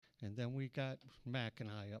And then we got Mac and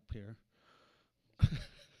I up here.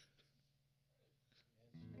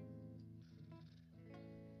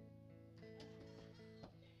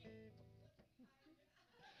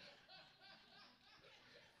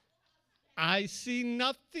 I see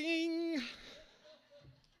nothing.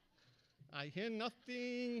 I hear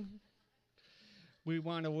nothing. We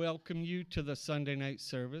want to welcome you to the Sunday night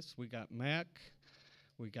service. We got Mac,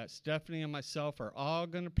 we got Stephanie and myself are all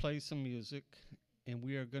going to play some music, and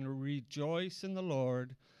we are going to rejoice in the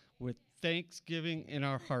Lord with thanksgiving in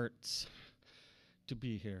our hearts to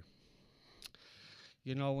be here.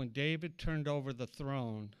 You know, when David turned over the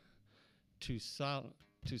throne to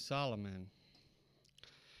Solomon,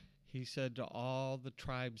 he said to all the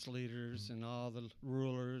tribes leaders and all the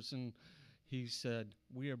rulers, and he said,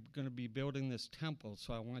 we are going to be building this temple,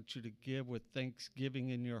 so I want you to give with thanksgiving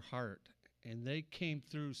in your heart. And they came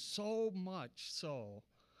through so much so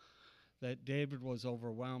that David was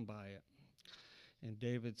overwhelmed by it. And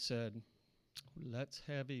David said, let's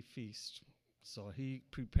have a feast. So he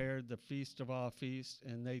prepared the feast of all feasts,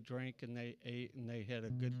 and they drank and they ate and they had a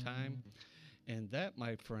good time. And that,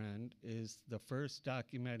 my friend, is the first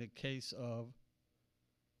documented case of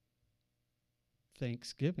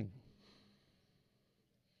Thanksgiving.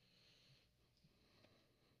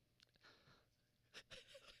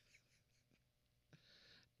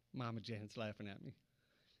 Mama Jan's laughing at me.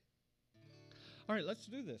 All right, let's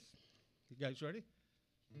do this. You guys ready?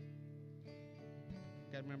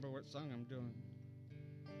 Gotta remember what song I'm doing.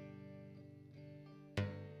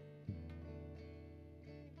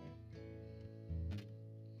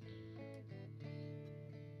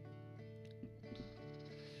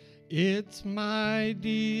 It's my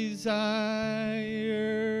desire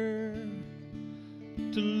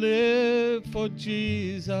to live for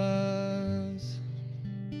Jesus.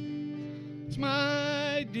 It's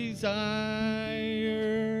my desire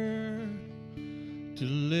to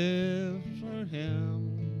live for Him.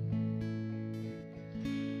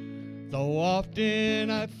 Though often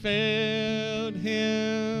I failed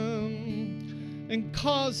Him and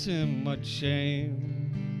caused Him much shame,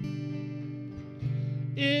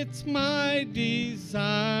 it's my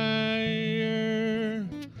desire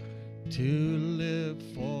to live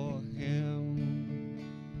for Him.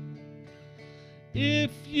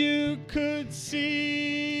 If you could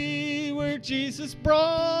see where Jesus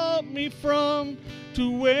brought me from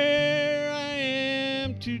to where I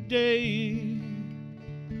am today,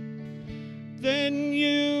 then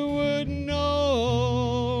you would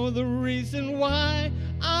know the reason why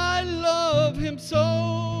I love Him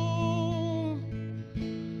so.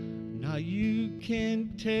 Now you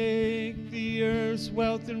can take the earth's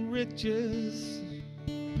wealth and riches.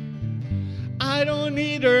 I don't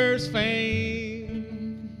need earth's fame.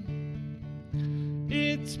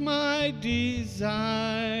 It's my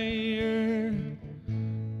desire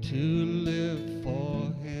to live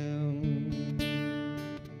for Him.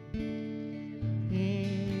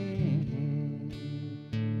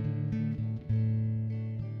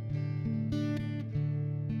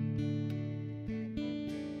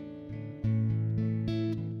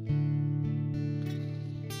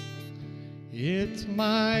 It's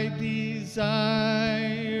my desire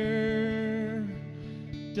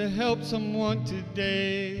to help someone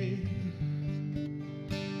today,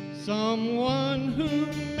 someone who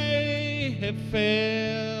may have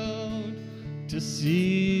failed to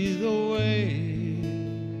see the way.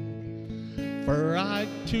 For I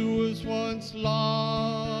too was once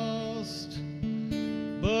lost,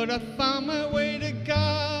 but I found my way to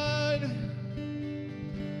God.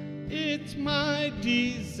 It's my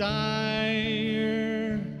desire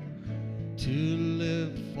to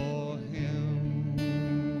live for Him.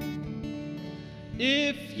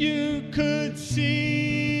 If you could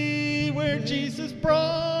see where Jesus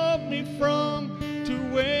brought me from to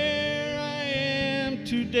where I am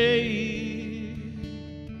today,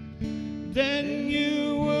 then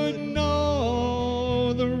you would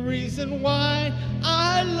know the reason why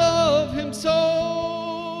I love Him so.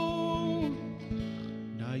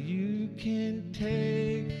 Now you can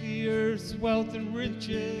take the earth's wealth and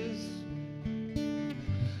riches.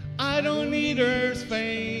 I don't need earth's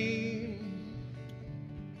fame.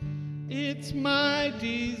 It's my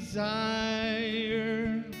desire.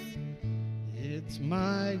 It's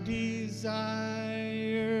my desire.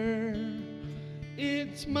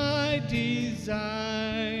 It's my desire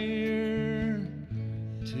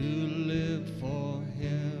to live for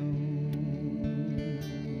Him.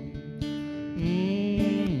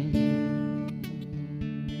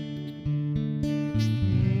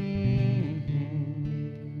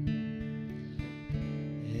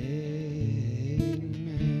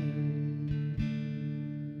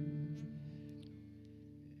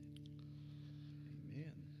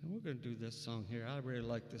 We're going to do this song here. I really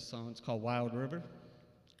like this song. It's called Wild River.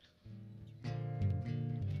 This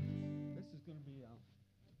is going to be,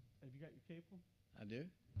 have you got your cable? I do.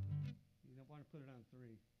 You don't want to put it on 3.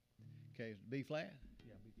 Okay, B flat.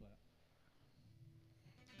 Yeah, B flat.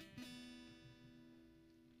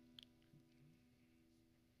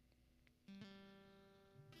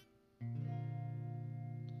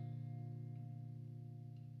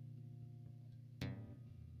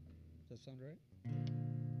 Does that sound right?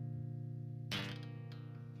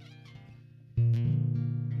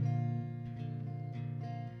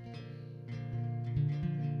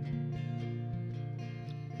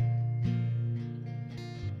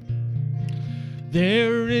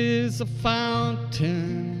 There is a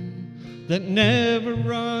fountain that never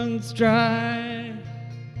runs dry,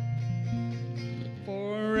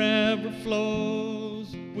 forever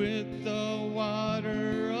flows with the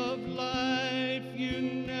water of life. You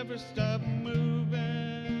never stop moving,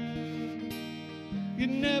 you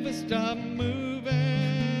never stop moving.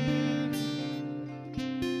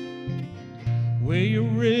 Where your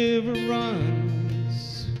river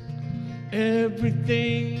runs,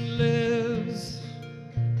 everything lives.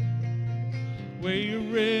 Where your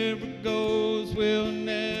river goes, we'll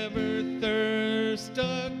never thirst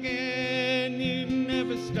again. You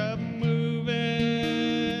never stop moving,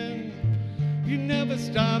 you never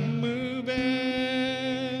stop moving.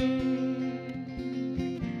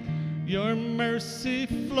 Your mercy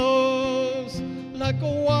flows like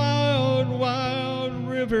a wild, wild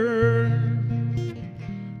river.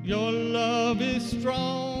 Your love is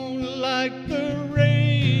strong like the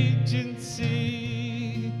raging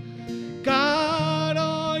sea. God,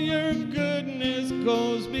 all your goodness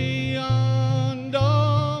goes beyond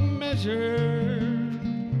all measure.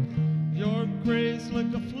 Your grace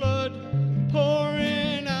like a flood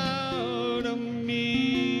pouring out of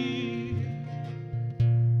me.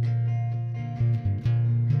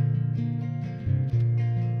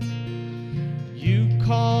 You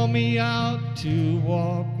call me out to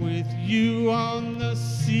walk with you on the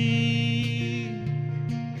sea.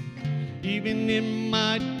 Even in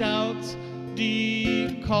my doubts,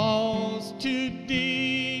 deep calls to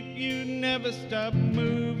deep. You never stop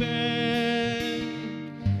moving,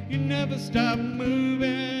 you never stop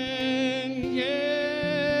moving.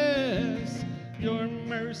 Yes, your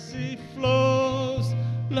mercy flows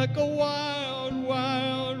like a wild,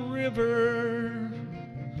 wild river.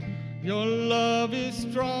 Your love is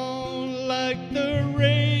strong like the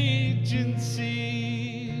raging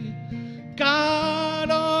sea. God,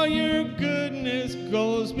 all your goodness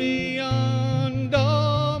goes beyond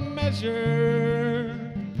all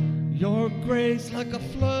measure. Your grace like a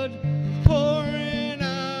flood pouring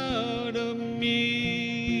out of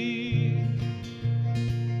me.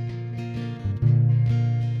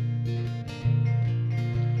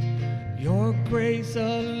 Your grace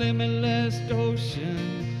a limitless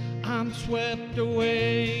ocean. I'm swept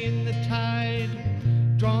away in the tide,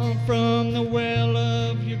 drawn from the well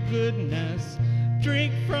of your goodness.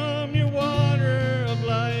 Drink from your water of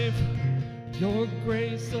life. Your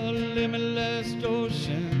grace a limitless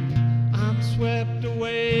ocean. I'm swept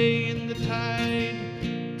away in the tide,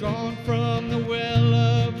 drawn from the well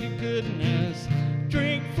of your goodness.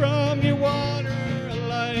 Drink from your water of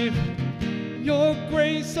life. Your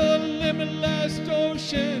grace a limitless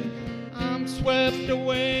ocean. I'm swept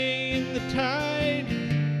away in the tide,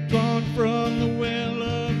 drawn from the well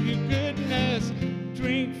of your goodness.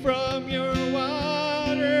 Drink from your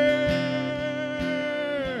water.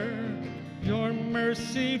 Your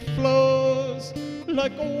mercy flows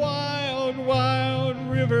like a wild, wild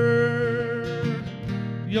river.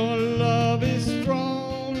 Your love is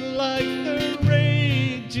strong like the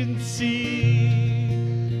raging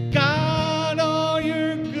sea. God, all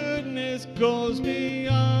your goodness goes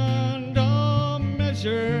beyond all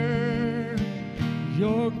measure.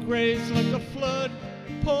 Your grace like a flood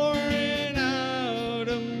pouring out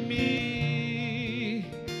of me.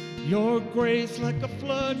 Your grace like a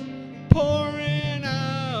flood pouring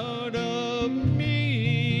out of me.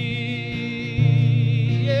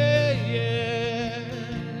 Yeah, yes.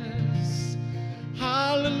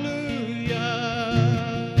 Hallelujah.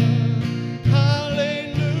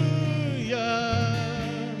 Hallelujah.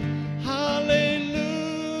 Hallelujah.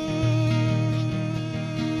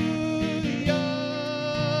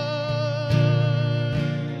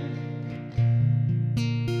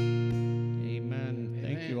 Amen.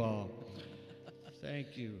 Thank you all.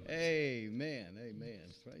 Thank you. Amen. Amen.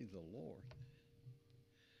 Praise the Lord.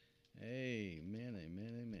 Amen.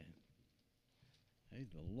 Amen. Amen. Praise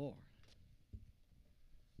the Lord.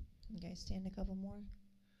 You guys stand a couple more.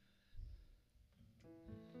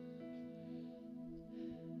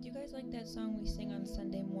 Do you guys that song we sing on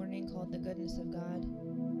Sunday morning called The Goodness of God?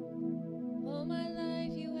 All my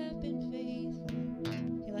life you have been faithful.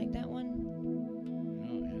 You like that one?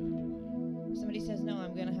 Oh, yeah. If somebody says no,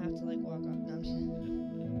 I'm going to have to walk off. No, I'm just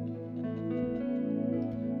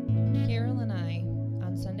Carol and I,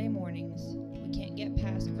 on Sunday mornings, we can't get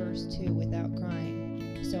past verse 2 without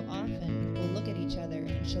crying. So often, we'll look at each other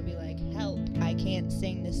and she'll be like, help, I can't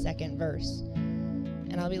sing the second verse.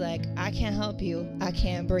 And I'll be like, I can't help you, I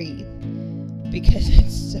can't breathe. Because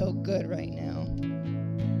it's so good right now.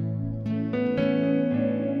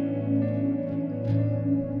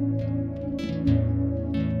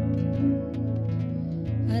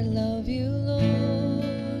 I love you, Lord.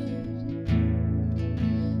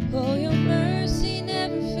 Oh, your mercy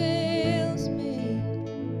never fails me.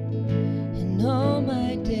 In all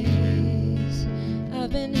my days,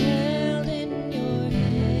 I've been held in your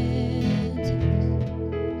hands.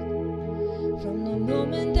 From the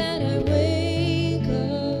moment that I wake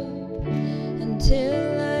up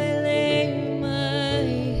until I lay my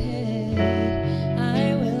head,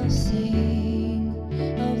 I will sing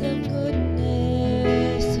of the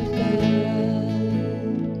goodness of God.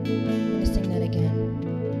 I'm going to sing that again.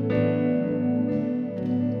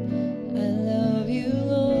 I love you,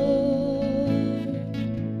 Lord.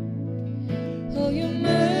 Oh, your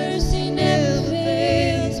mercy never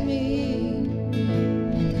fails me.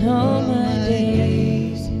 In all my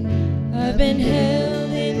days, I've been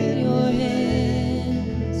held in your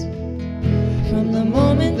hands. From the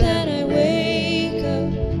moment that I wake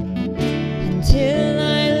up until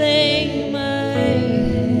I lay my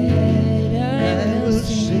head, I will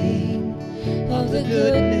sing of the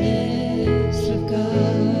goodness of God.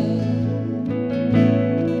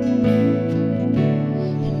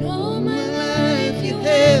 In all my life you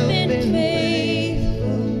have been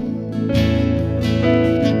faithful.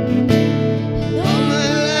 In all my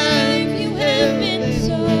life you have been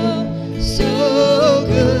so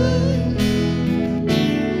good.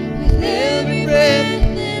 With every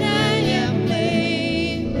breath that I am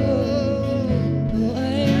able, oh, I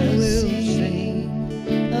will sing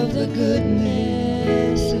of the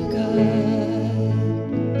goodness of God.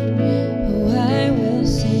 Oh, I will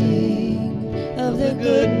sing of the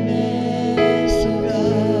goodness of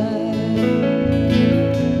God.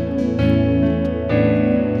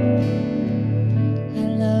 I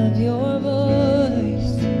love your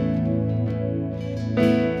voice.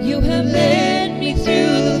 You have led me through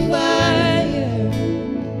the fire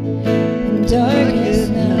and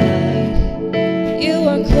darkest night. You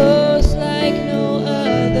are close like no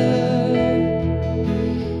other.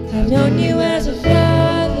 I've known you as a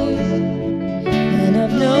father, and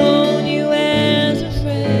I've known you as a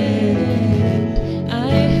friend.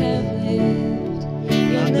 I have lived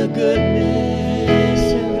in the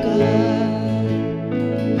goodness of God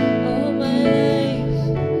all my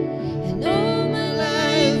life, and all my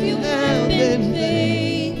life you have been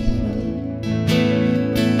faithful.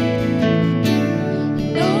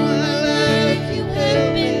 And all my life you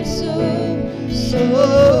have been so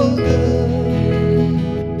good.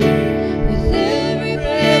 With every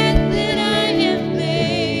breath that I am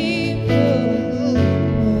able,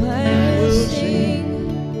 oh, I will sing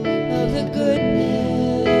of the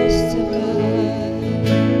goodness of God.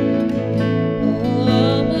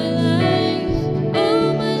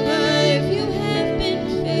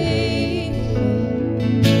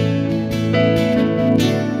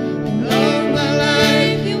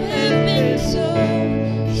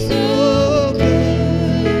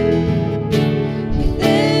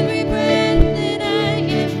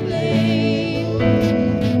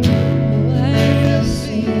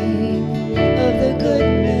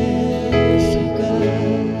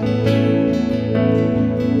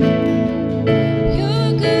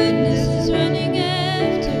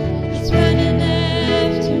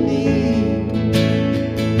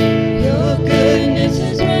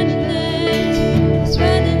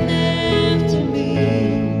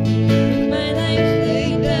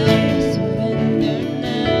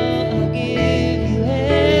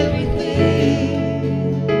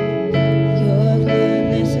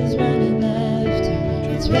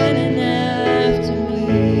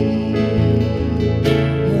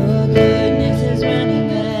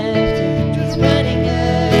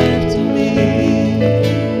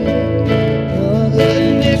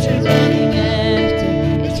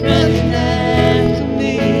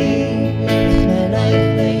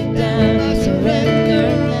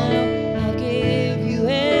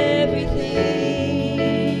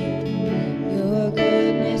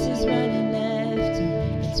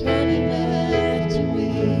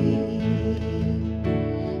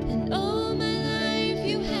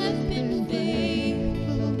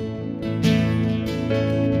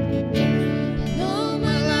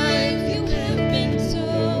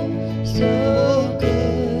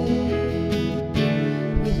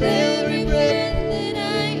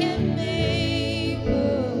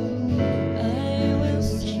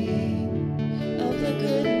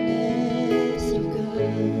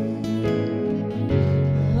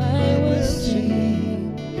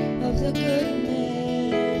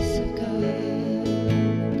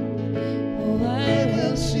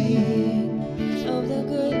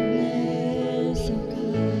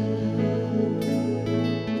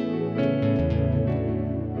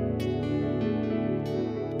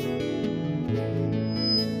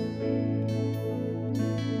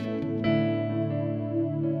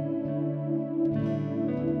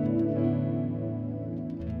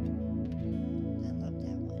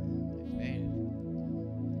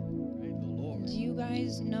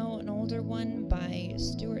 know an older one by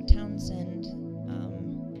Stuart Townsend,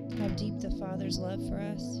 How Deep the Father's Love for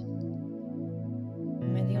Us.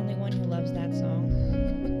 Am I the only one who loves that song?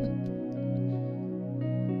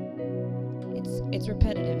 It's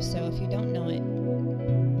repetitive, so if you don't know it,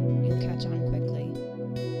 you'll catch on quickly.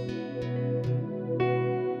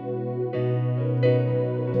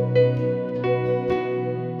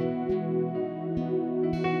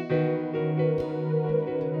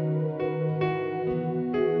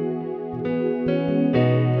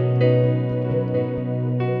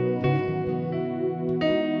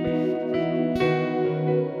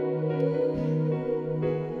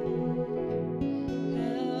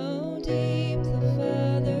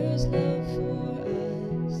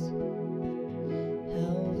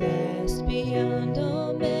 Beyond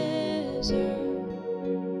all measure,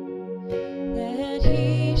 that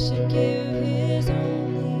he should give his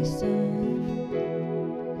only Son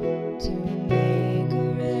to make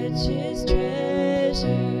a wretch his treasure.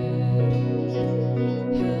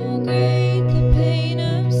 How great the pain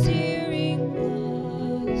of searing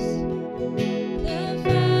loss! The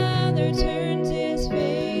Father turns his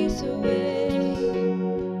face away,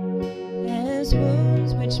 as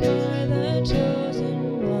wounds which mar the chosen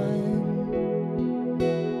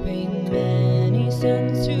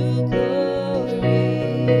sons to glory.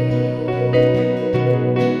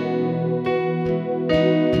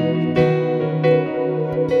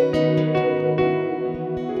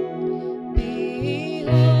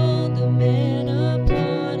 Behold the man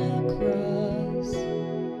upon a cross,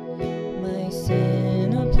 my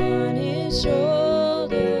sin upon his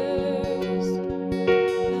shoulders.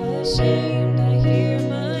 Ashamed I hear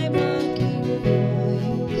my mocking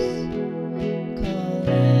voice call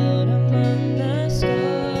out among the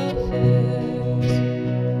scoffers.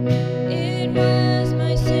 It was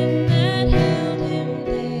my sin that held him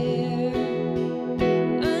there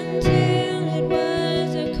until it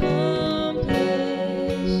was accomplished.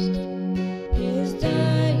 His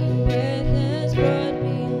dying breath has brought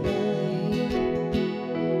me life.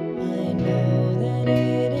 I know that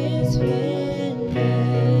it is finished.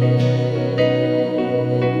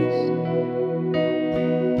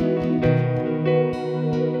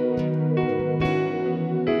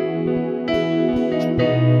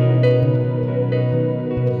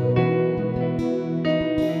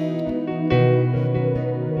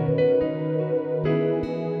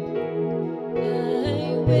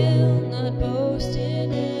 I will not boast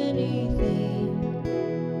in anything,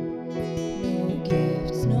 no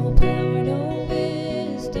gifts, no power, no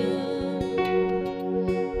wisdom,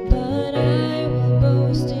 but I will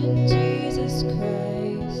boast in Jesus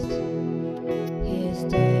Christ, his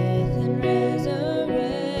death and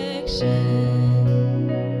resurrection.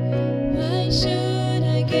 Why should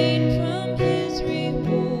I gain from his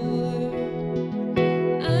reward?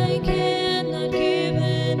 I cannot give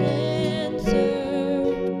an answer,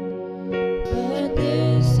 but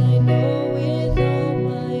this I know with all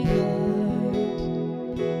my heart,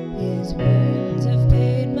 his wounds have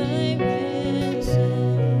paid my ransom.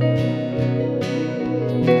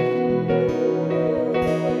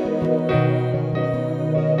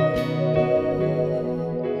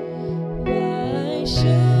 Why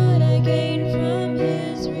should I gain from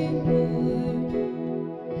his reward?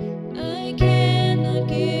 I cannot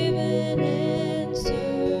give an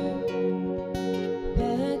answer,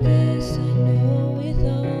 but this I know with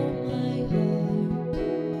all my heart,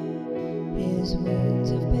 his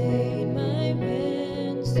wounds have paid my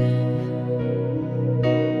ransom.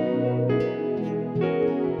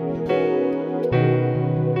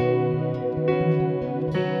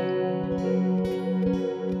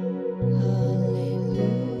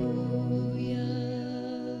 Hallelujah,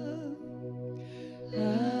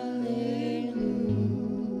 hallelujah,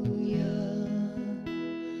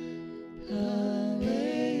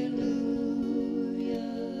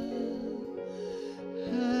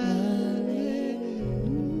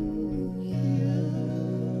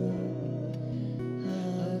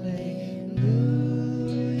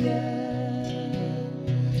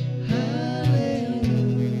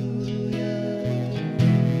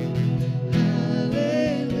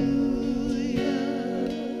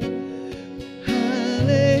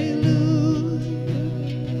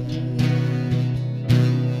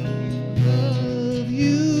 Love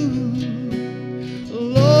you,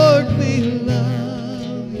 Lord, we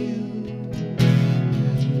love you.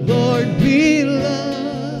 Lord, we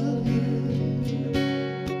love you.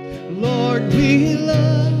 Lord, we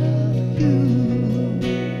love you.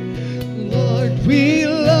 Lord, we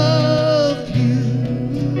love you.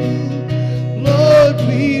 Lord,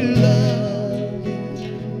 we love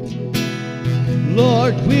you.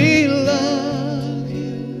 Lord, we love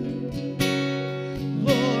you.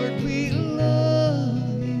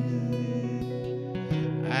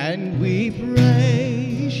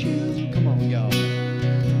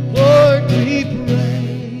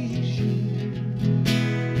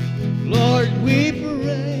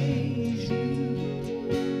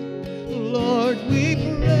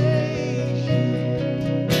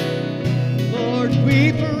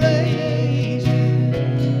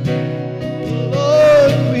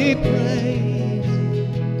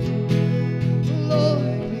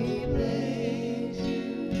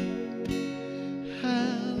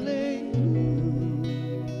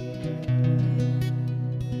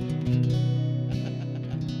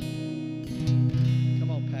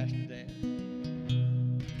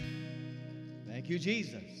 you,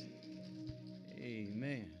 Jesus.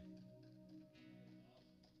 Amen.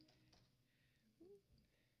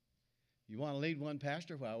 You want to lead one,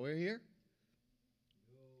 Pastor, while we're here?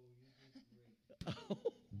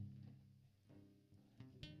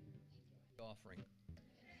 Offering.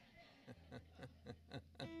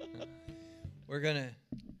 We're going to,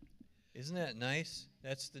 isn't that nice?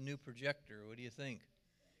 That's the new projector. What do you think?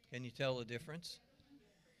 Can you tell the difference?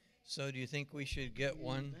 So do you think we should get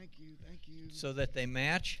one Thank you. so that they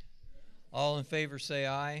match? All in favor say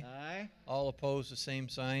aye. Aye. All opposed, the same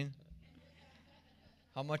sign.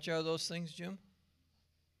 How much are those things, Jim?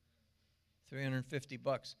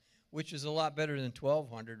 $350, which is a lot better than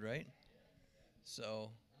 $1,200, right?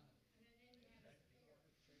 So,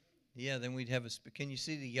 yeah, then we'd have can you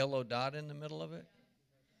see the yellow dot in the middle of it?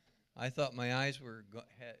 I thought my eyes were,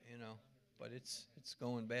 but it's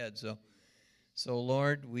going bad. So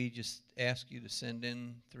Lord, we just ask you to send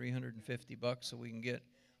in $350 so we can get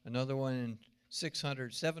another one, and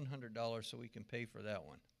 $700 so we can pay for that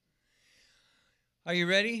one. Are you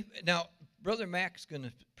ready? Now, Brother Mac's going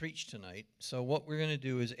to preach tonight, so what we're going to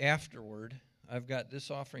do is afterward, I've got this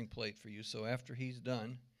offering plate for you, so after he's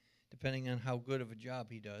done, depending on how good of a job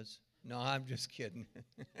he does. No, I'm just kidding.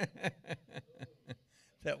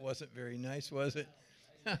 That wasn't very nice, was it?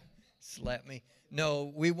 Slap me.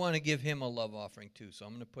 No, we want to give him a love offering too, so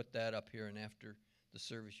I'm going to put that up here, and after the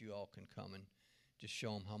service you all can come and just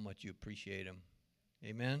show him how much you appreciate him.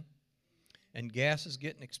 Amen? And gas is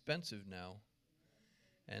getting expensive now.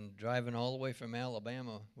 And driving all the way from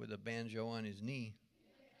Alabama with a banjo on his knee.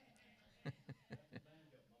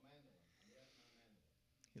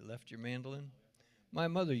 You left your mandolin? My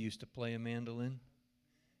mother used to play a mandolin.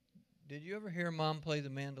 Did you ever hear Mom play the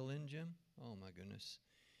mandolin, Jim? Oh, my goodness.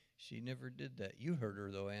 She never did that. You heard her,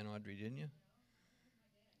 though, Aunt Audrey, didn't you?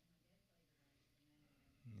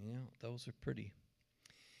 Yeah, those are pretty.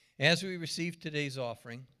 As we receive today's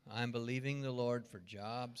offering, I'm believing the Lord for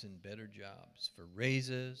jobs and better jobs, for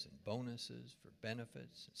raises and bonuses, for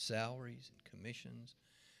benefits, and salaries and commissions,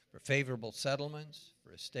 for favorable settlements,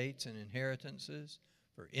 for estates and inheritances,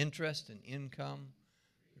 for interest and income,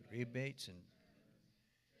 for rebates and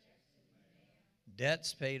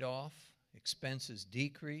debts paid off, expenses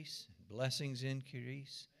decrease, and blessings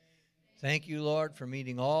increase. Thank you, Lord, for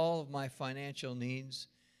meeting all of my financial needs,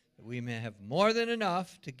 that we may have more than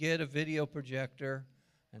enough to get a video projector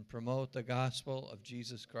and promote the gospel of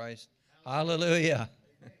Jesus Christ. Hallelujah.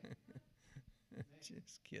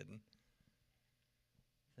 Just kidding.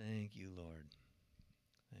 Thank you, Lord.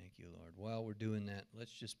 Thank you, Lord. While we're doing that,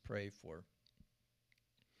 let's just pray for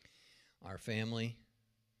our family.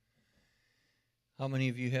 How many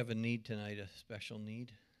of you have a need tonight, a special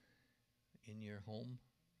need in your home?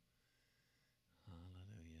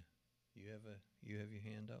 Hallelujah. You have your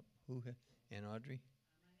hand up? Who? Aunt Audrey?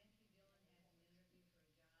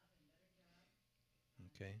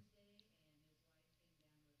 Okay.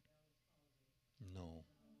 No.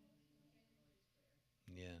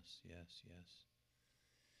 Yes.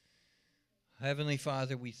 Heavenly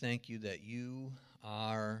Father, we thank you that you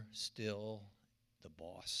are still the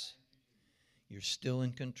boss. You're still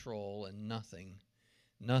in control, and nothing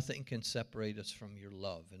can separate us from your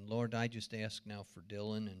love. And Lord, I just ask now for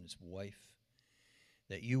Dylan and his wife,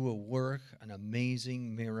 that you will work an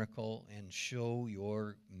amazing miracle and show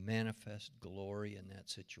your manifest glory in that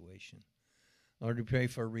situation. Lord, we pray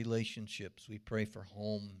for relationships. We pray for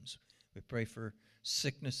homes. We pray for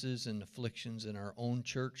sicknesses and afflictions in our own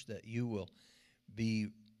church, that you will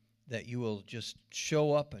just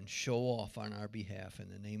show up and show off on our behalf in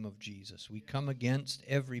the name of Jesus. We come against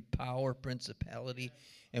every power, principality,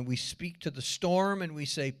 and we speak to the storm and we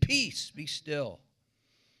say, peace, be still.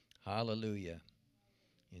 Hallelujah.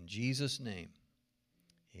 In Jesus' name,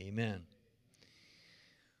 amen.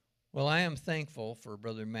 Well, I am thankful for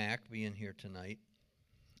Brother Mac being here tonight.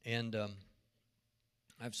 And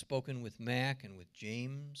I've spoken with Mac and with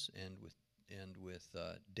James and with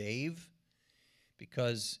Dave,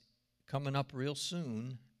 because coming up real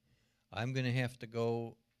soon, I'm going to have to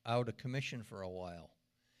go out of commission for a while.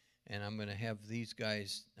 And I'm going to have these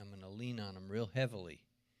guys, I'm going to lean on them real heavily.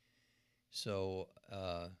 So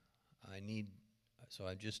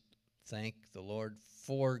I just thank the Lord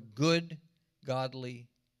for good, godly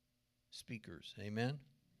speakers. Amen?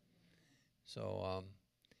 So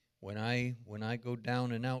when I go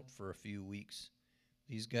down and out for a few weeks,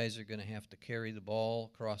 these guys are going to have to carry the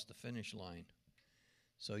ball across the finish line.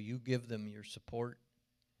 So you give them your support,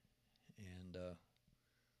 and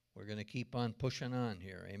we're going to keep on pushing on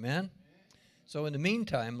here. Amen? So in the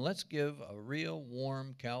meantime, let's give a real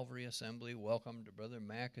warm Calvary Assembly welcome to Brother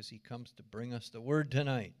Mac as he comes to bring us the word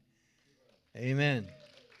tonight. Amen.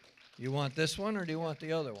 You want this one or do you want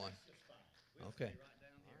the other one? Okay.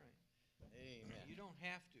 Amen. You don't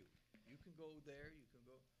have to. You can go there. You can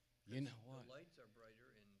go. You know what? The lights are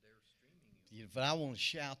brighter and they're streaming you. If I want to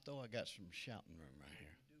shout, though, I got some shouting room right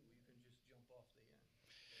here. You can just jump off the end.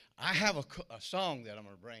 I have a song that I'm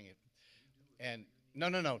going to bring it. And no,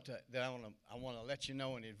 that I want to let you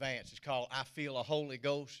know in advance. It's called "I Feel a Holy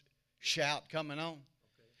Ghost Shout Coming On,"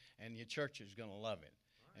 and your church is going to love it.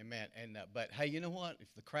 Amen. And but hey, you know what?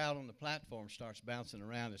 If the crowd on the platform starts bouncing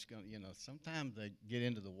around, it's going. Sometimes they get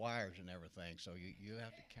into the wires and everything, so you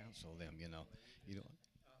have to counsel them. You don't. We'll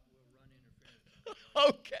run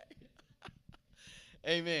interference. Okay.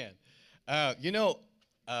 Amen. I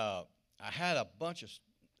had a bunch of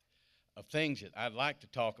things that I'd like to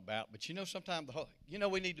talk about, but sometimes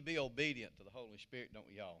we need to be obedient to the Holy Spirit, don't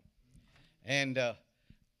we, y'all? And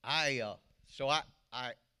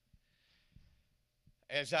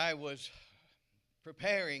as I was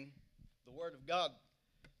preparing the Word of God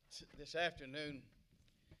this afternoon,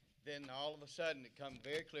 then all of a sudden it come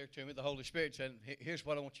very clear to me. The Holy Spirit said, "Here's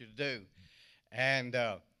what I want you to do." And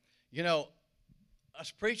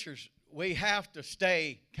us preachers, we have to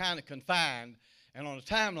stay kind of confined and on a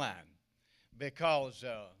timeline, because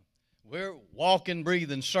we're walking,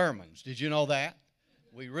 breathing sermons. Did you know that?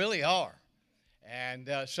 We really are. And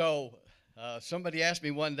so somebody asked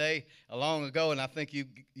me one day long ago, and I think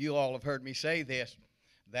you all have heard me say this,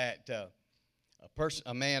 that a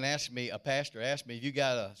pastor asked me, "You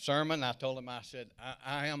got a sermon?" I told him, I said,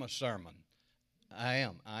 I am a sermon. I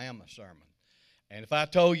am a sermon. And if I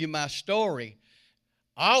told you my story,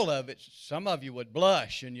 all of it, some of you would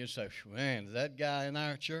blush, and you'd say, "Man, is that guy in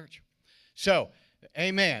our church?" So,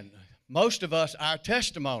 amen. Most of us, our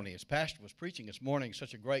testimony, as Pastor was preaching this morning,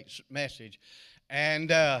 such a great message,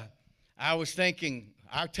 and I was thinking,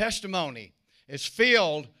 our testimony is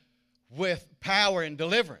filled with power and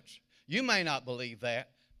deliverance. You may not believe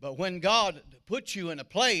that, but when God puts you in a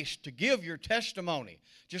place to give your testimony,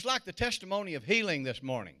 just like the testimony of healing this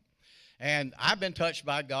morning, and I've been touched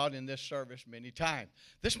by God in this service many times.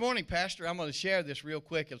 This morning, Pastor, I'm going to share this real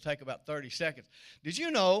quick. It'll take about 30 seconds. Did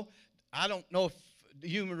you know, I don't know if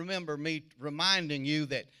you remember me reminding you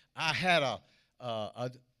that I had a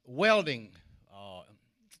welding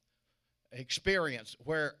experience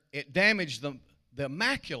where it damaged the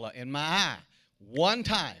macula in my eye one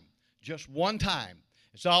time, just one time.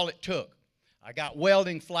 It's all it took. I got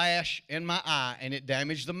welding flash in my eye, and it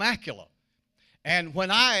damaged the macula. And when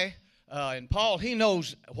and Paul, he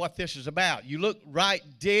knows what this is about. You look right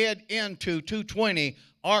dead into 220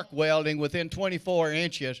 arc welding within 24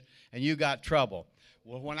 inches, and you got trouble.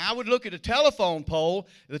 Well, when I would look at a telephone pole,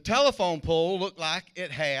 the telephone pole looked like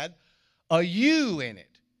it had a U in it.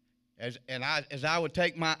 As I would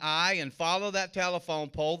take my eye and follow that telephone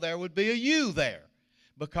pole, there would be a U there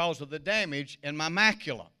because of the damage in my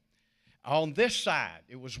macula. On this side,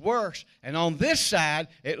 it was worse, and on this side,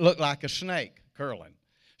 it looked like a snake curling.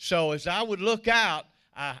 So as I would look out,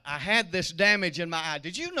 I had this damage in my eye.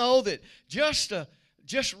 Did you know that just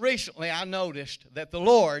recently I noticed that the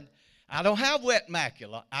Lord, I don't have wet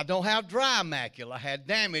macula, I don't have dry macula, I had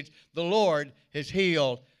damage. The Lord has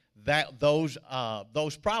healed those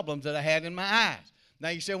problems that I had in my eyes. Now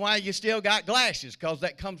you say, why you still got glasses? Because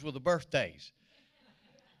that comes with the birthdays.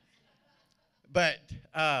 But,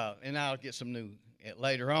 and I'll get some new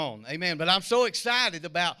later on. Amen. But I'm so excited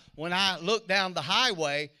about when I look down the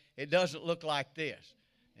highway, it doesn't look like this.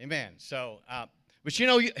 Amen. So, but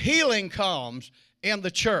healing comes in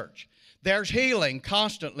the church. There's healing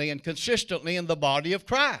constantly and consistently in the body of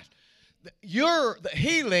Christ. The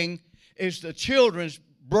healing is the children's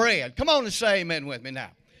bread. Come on and say amen with me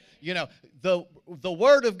now. The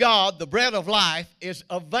Word of God, the bread of life, is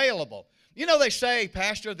available. They say,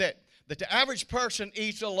 Pastor, that the average person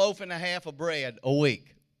eats a loaf and a half of bread a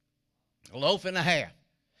week. A loaf and a half.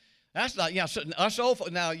 That's not, now,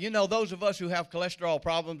 those of us who have cholesterol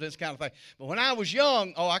problems, this kind of thing. But when I was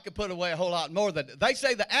young, I could put away a whole lot more than that. They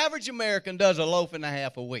say the average American does a loaf and a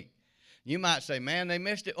half a week. You might say, man, they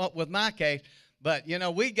missed it with my case. But,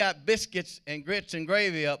 we got biscuits and grits and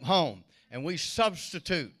gravy up home. And we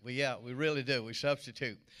substitute. We really do. We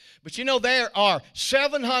substitute. But there are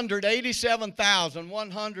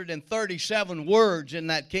 787,137 words in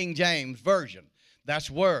that King James Version. That's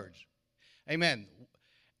words. Amen.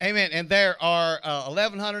 Amen. And there are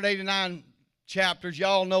 1,189 chapters.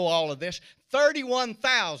 Y'all know all of this.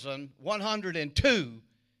 31,102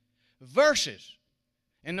 verses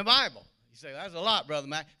in the Bible. You say, that's a lot, Brother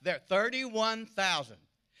Mac. There are 31,000.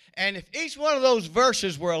 And if each one of those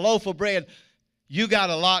verses were a loaf of bread, you got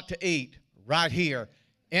a lot to eat right here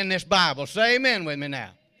in this Bible. Say amen with me now.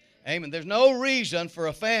 Amen. There's no reason for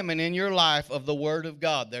a famine in your life of the Word of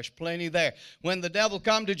God. There's plenty there. When the devil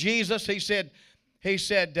come to Jesus, he said,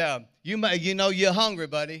 you're hungry,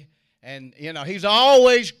 buddy. And, he's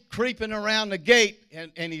always creeping around the gate,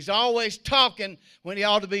 and he's always talking when he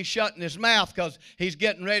ought to be shutting his mouth because he's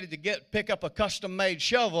getting ready to pick up a custom-made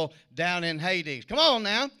shovel down in Hades. Come on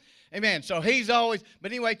now. Amen. So he's always,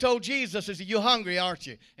 but anyway, told Jesus, he said, you're hungry, aren't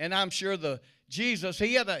you? And I'm sure Jesus,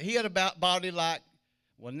 he had a body like,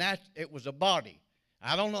 it was a body.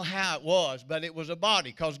 I don't know how it was, but it was a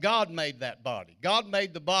body because God made that body. God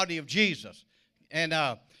made the body of Jesus. And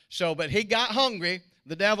but he got hungry.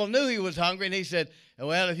 The devil knew he was hungry, and he said,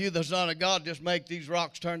 well, if you're the Son of God, just make these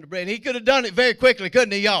rocks turn to bread. He could have done it very quickly,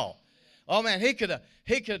 couldn't he, y'all? Oh, man, he could have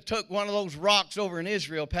took one of those rocks over in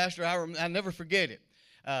Israel, Pastor. I never forget it.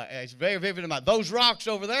 It's very vivid in my mind. Those rocks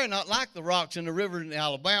over there are not like the rocks in the river in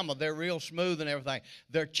Alabama. They're real smooth and everything.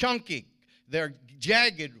 They're chunky. They're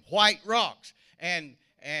jagged white rocks. And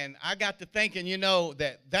I got to thinking,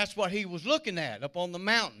 that's what he was looking at up on the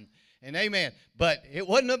mountain. And amen. But it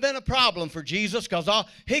wouldn't have been a problem for Jesus because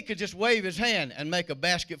he could just wave his hand and make a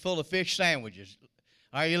basket full of fish sandwiches.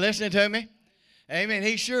 Are you listening to me? Amen.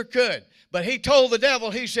 He sure could. But he told the devil,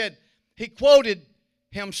 he said, he quoted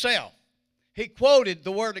himself. He quoted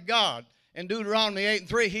the Word of God. In Deuteronomy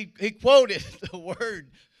 8:3, he quoted the Word.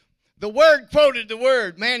 The Word quoted the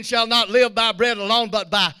Word. Man shall not live by bread alone, but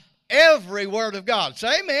by every word of God.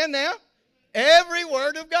 Say amen now. Every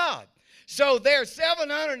word of God. So there's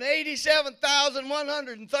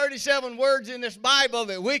 787,137 words in this Bible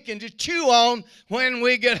that we can just chew on when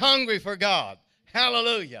we get hungry for God.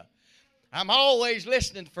 Hallelujah. I'm always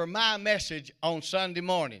listening for my message on Sunday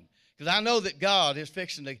morning because I know that God is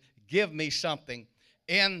fixing to give me something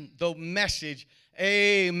in the message.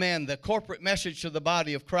 Amen. The corporate message to the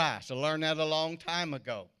body of Christ. I learned that a long time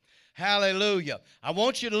ago. Hallelujah. I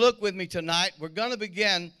want you to look with me tonight. We're going to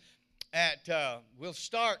begin we'll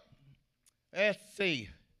start, let's see.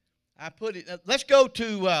 Let's go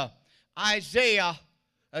to Isaiah,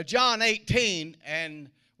 John 18, and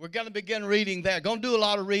we're going to begin reading there. Going to do a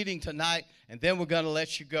lot of reading tonight, and then we're going to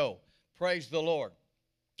let you go. Praise the Lord.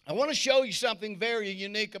 I want to show you something very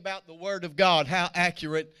unique about the Word of God, how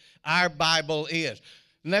accurate our Bible is.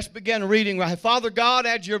 And let's begin reading. Father God,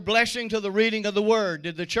 add your blessing to the reading of the Word.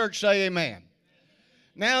 Did the church say amen?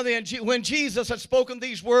 Now then, when Jesus had spoken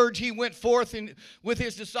these words, he went forth with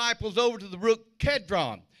his disciples over to the brook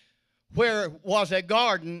Kedron, where was a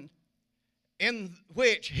garden in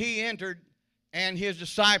which he entered and his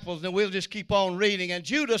disciples. And we'll just keep on reading. And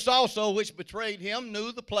Judas also, which betrayed him,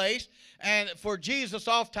 knew the place. And for Jesus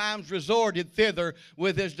oftentimes resorted thither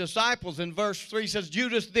with his disciples. In verse 3 says,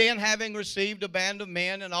 Judas then, having received a band of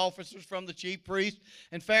men and officers from the chief priests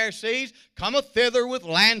and Pharisees, cometh thither with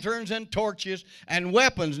lanterns and torches and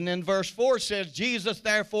weapons. And in verse 4 says, Jesus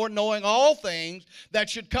therefore, knowing all things that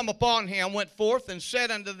should come upon him, went forth and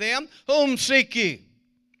said unto them, Whom seek ye?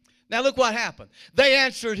 Now look what happened. They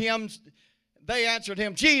answered him,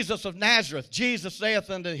 Jesus of Nazareth. Jesus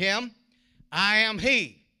saith unto him, I am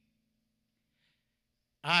he.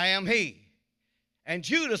 I am he. And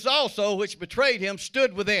Judas also, which betrayed him,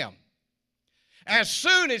 stood with them. As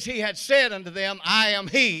soon as he had said unto them, I am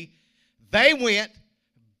he, they went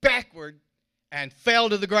backward and fell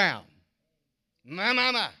to the ground. My.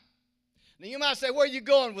 Now you might say, where are you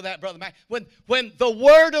going with that, Brother Mac? When the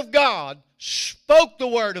Word of God spoke the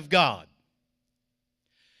Word of God,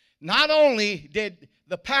 not only did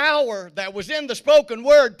the power that was in the spoken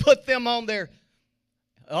word put them on the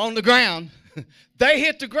ground, they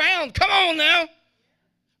hit the ground. Come on now.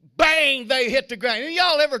 Bang, they hit the ground.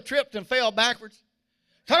 Y'all ever tripped and fell backwards?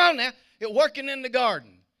 Come on now. It working in the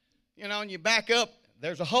garden. And you back up,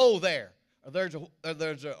 there's a hole there. Or there's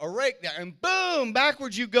a rake there. And boom,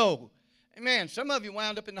 backwards you go. Amen. Some of you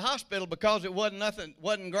wound up in the hospital because it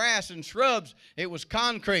wasn't grass and shrubs. It was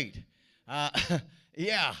concrete.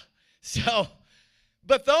 Yeah. So,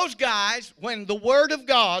 but those guys, when the Word of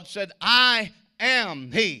God said, I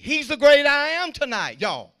am he. He's the great I am tonight,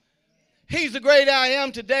 y'all. He's the great I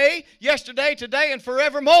am today, yesterday, today, and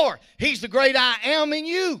forevermore. He's the great I am in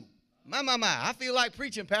you. My. I feel like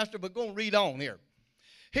preaching, Pastor, but go and read on here.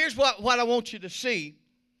 Here's what I want you to see.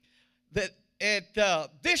 That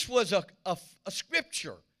this was a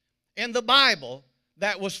scripture in the Bible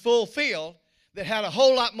that was fulfilled that had a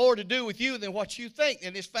whole lot more to do with you than what you think.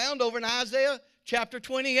 And it's found over in Isaiah chapter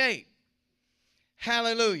 28.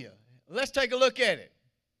 Hallelujah. Let's take a look at it.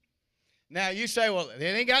 Now you say, well, it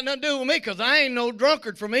ain't got nothing to do with me because I ain't no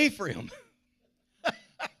drunkard from Ephraim.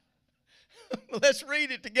 Let's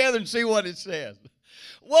read it together and see what it says.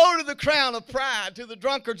 Woe to the crown of pride to the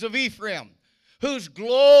drunkards of Ephraim, whose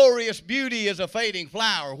glorious beauty is a fading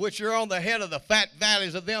flower, which are on the head of the fat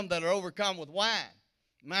valleys of them that are overcome with wine.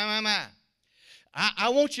 My. I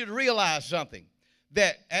want you to realize something,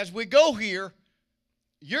 that as we go here,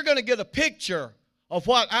 you're going to get a picture of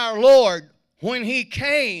what our Lord, when He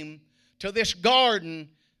came to this garden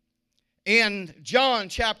in John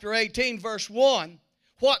chapter 18, verse 1,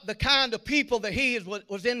 what the kind of people that He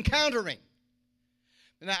was encountering.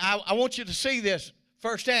 Now, I want you to see this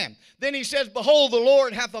firsthand. Then He says, behold, the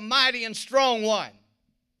Lord hath a mighty and strong one.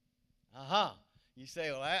 You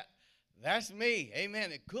say, well, that's me.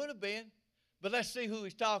 Amen. It could have been. But let's see who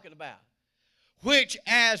He's talking about. Which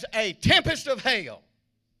as a tempest of hail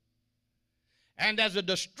and as a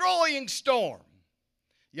destroying storm.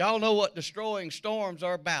 Y'all know what destroying storms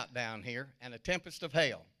are about down here, and a tempest of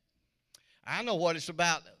hail. I know what it's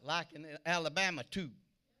about, like in Alabama too.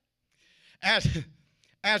 As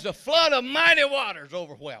a flood of mighty waters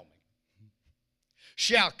overwhelming,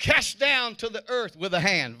 shall cast down to the earth with a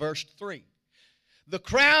hand. Verse 3. The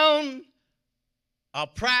crown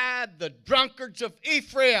of pride, the drunkards of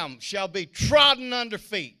Ephraim shall be trodden under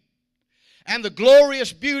feet. And the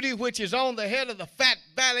glorious beauty which is on the head of the fat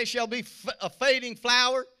valley shall be a fading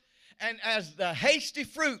flower. And as the hasty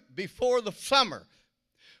fruit before the summer,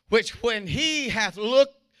 which when he hath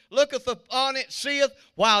looketh upon it, seeth,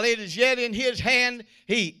 while it is yet in his hand,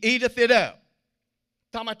 he eateth it up.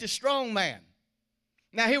 Talking about this strong man.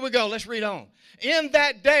 Now here we go, let's read on. In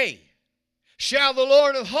that day shall the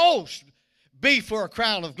Lord of hosts be for a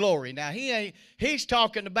crown of glory. Now he's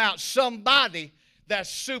talking about somebody that's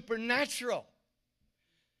supernatural.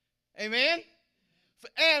 Amen?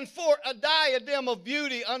 And for a diadem of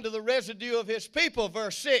beauty under the residue of his people,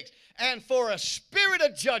 verse 6. And for a spirit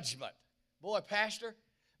of judgment. Boy, Pastor,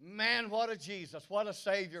 man, what a Jesus, what a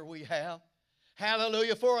Savior we have.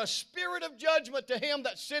 Hallelujah. For a spirit of judgment to him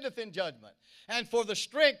that sitteth in judgment. And for the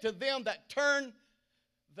strength to them that turn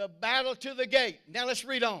the battle to the gate. Now let's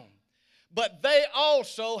read on. But they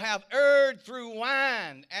also have erred through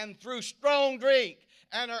wine and through strong drink,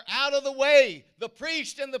 and are out of the way. The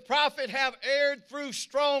priest and the prophet have erred through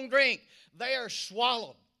strong drink. They are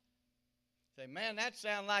swallowed. Say, man, that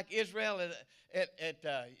sounds like Israel at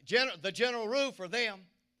the general rule for them.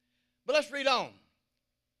 But let's read on.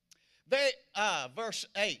 Verse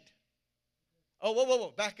 8. Oh,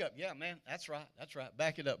 whoa, back up. Yeah, man, that's right.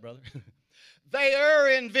 Back it up, brother. They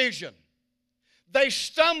err in vision. They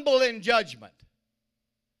stumble in judgment.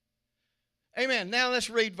 Amen. Now let's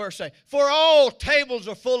read verse 8. For all tables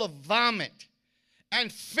are full of vomit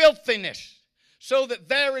and filthiness, so that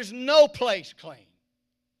there is no place clean.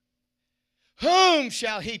 Whom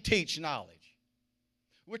shall he teach knowledge?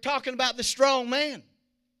 We're talking about the strong man.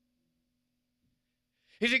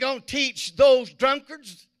 Is he going to teach those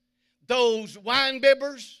drunkards, those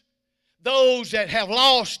wine-bibbers, those that have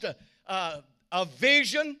lost a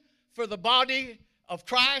vision for the body of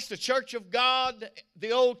Christ, the church of God,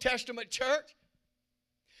 the Old Testament church?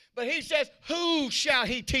 But he says, who shall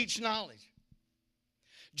he teach knowledge?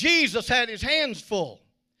 Jesus had his hands full.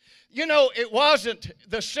 You know, it wasn't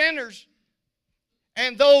the sinners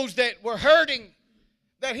and those that were hurting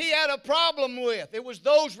that he had a problem with. It was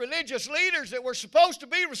those religious leaders that were supposed to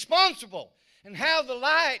be responsible and have the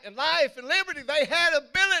light and life and liberty. They had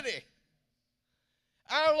ability.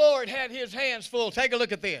 Our Lord had his hands full. Take a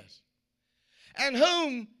look at this. And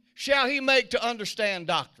whom shall he make to understand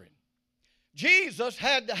doctrine? Jesus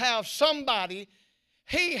had to have somebody.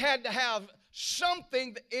 He had to have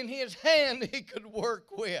something in his hand he could work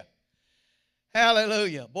with.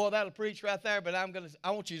 Hallelujah. Boy, that'll preach right there, but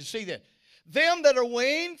I want you to see that. Them that are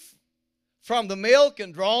weaned from the milk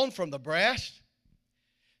and drawn from the breast,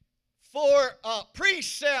 for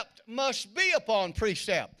precept must be upon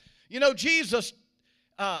precept. You know, Jesus,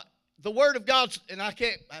 the Word of God, and I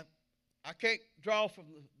can't draw from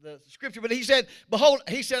the Scripture, but he said, behold,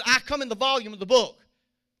 he said, I come in the volume of the book.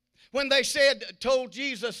 When they told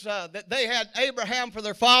Jesus that they had Abraham for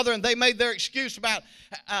their father, and they made their excuse about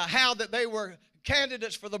how that they were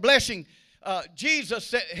candidates for the blessing, Jesus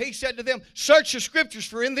said, he said to them, search the Scriptures,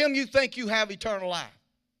 for in them you think you have eternal life.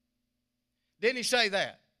 Didn't he say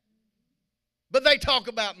that? But they talk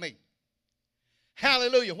about me.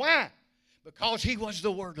 Hallelujah. Why? Because he was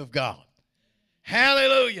the Word of God.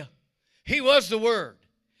 Hallelujah. He was the Word.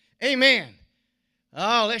 Amen.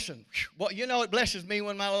 Oh, listen. Well, you know, it blesses me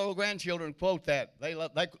when my little grandchildren quote that. They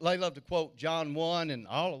love to quote John 1 and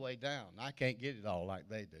all the way down. I can't get it all like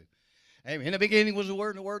they do. Amen. In the beginning was the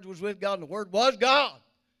Word, and the Word was with God, and the Word was God.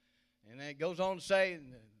 And then it goes on to say,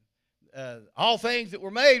 all things that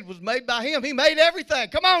were made was made by Him. He made everything.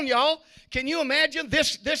 Come on, y'all. Can you imagine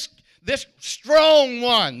this strong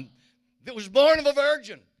one that was born of a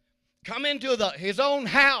virgin come into his own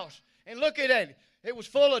house, and look at it. It was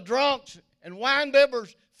full of drunks and wine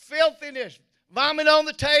bibbers, filthiness, vomit on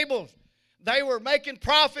the tables. They were making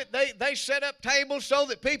profit. They set up tables so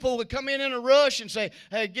that people would come in a rush and say,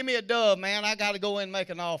 hey, give me a dove, man. I got to go in and make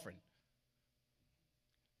an offering.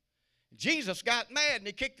 Jesus got mad and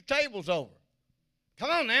he kicked the tables over. Come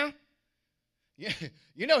on now.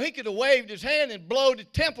 You know, he could have waved his hand and blowed the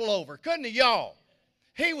temple over, couldn't he, y'all?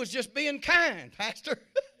 He was just being kind, Pastor.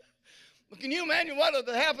 Can you imagine what would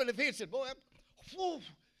have happened if he had said, boy, whew,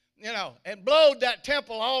 you know, and blowed that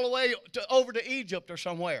temple all the way over to Egypt or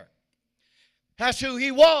somewhere? That's who he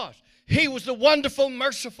was. He was the wonderful,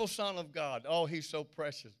 merciful Son of God. Oh, he's so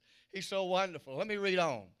precious. He's so wonderful. Let me read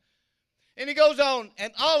on. And he goes on,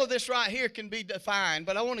 and all of this right here can be defined,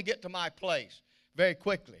 but I want to get to my place very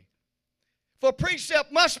quickly. For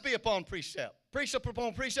precept must be upon precept, precept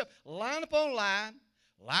upon precept, line upon line,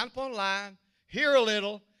 line upon line, here a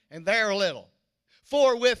little and there a little.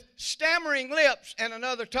 For with stammering lips and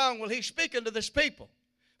another tongue will he speak unto this people.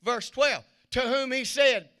 Verse 12, to whom he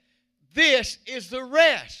said, this is the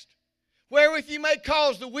rest, wherewith you may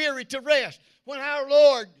cause the weary to rest. When our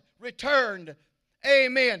Lord returned,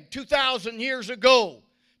 amen, 2,000 years ago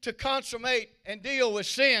to consummate and deal with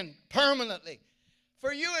sin permanently.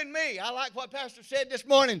 For you and me, I like what Pastor said this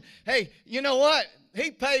morning. Hey, you know what?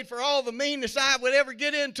 He paid for all the meanness I would ever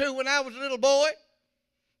get into when I was a little boy.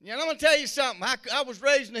 You know, I'm going to tell you something. I was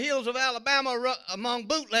raised in the hills of Alabama among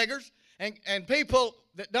bootleggers and people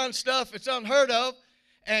that done stuff that's unheard of.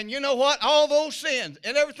 And you know what? All those sins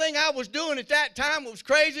and everything I was doing at that time was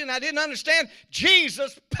crazy and I didn't understand.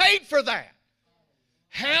 Jesus paid for that.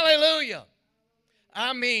 Hallelujah.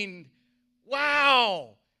 I mean,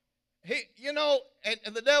 wow. You know, and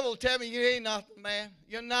the devil will tell me, you ain't nothing, man.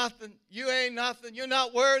 You're nothing. You ain't nothing. You're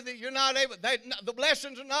not worthy. You're not able. The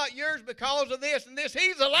blessings are not yours because of this and this.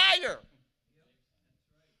 He's a liar.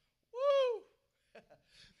 Woo.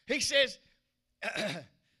 He says,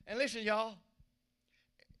 and listen, y'all,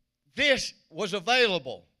 this was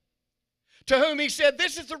available. To whom he said,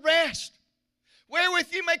 this is the rest, wherewith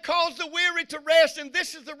you may cause the weary to rest, and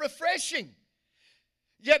this is the refreshing.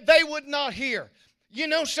 Yet they would not hear. You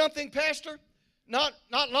know something, Pastor? Not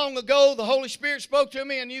long ago, the Holy Spirit spoke to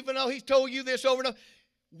me, and even though He's told you this over and over,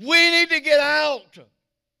 we need to get out.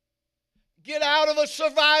 Get out of a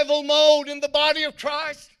survival mode in the body of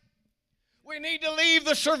Christ. We need to leave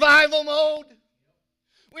the survival mode.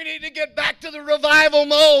 We need to get back to the revival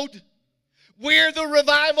mode. We're the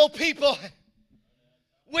revival people.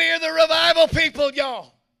 We're the revival people,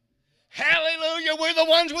 y'all. Hallelujah. We're the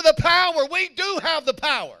ones with the power. We do have the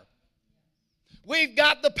power. We've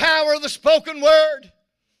got the power of the spoken word.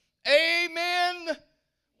 Amen.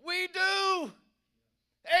 We do.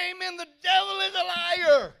 Amen. The devil is a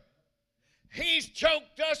liar. He's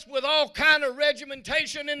choked us with all kind of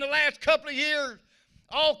regimentation in the last couple of years.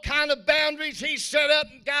 All kind of boundaries he's set up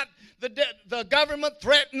and got the government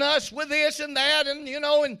threaten us with this and that. And, you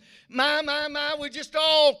know, and my, we're just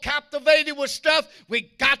all captivated with stuff.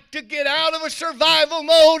 We got to get out of a survival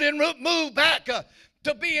mode and move back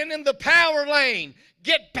to being in the power lane.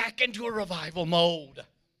 Get back into a revival mode.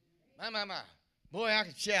 My. Boy, I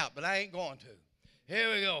could shout, but I ain't going to.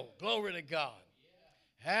 Here we go. Glory to God.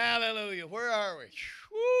 Hallelujah. Where are we?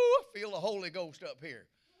 Woo, I feel the Holy Ghost up here.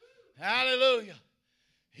 Hallelujah.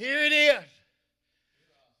 Here it is.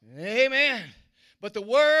 Amen. But the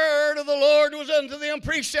word of the Lord was unto them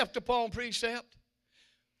precept upon precept.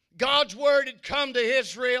 God's word had come to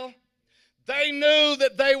Israel. They knew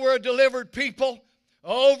that they were a delivered people.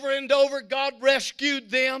 Over and over, God rescued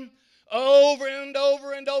them. Over and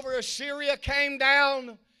over and over, Assyria came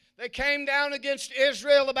down. They came down against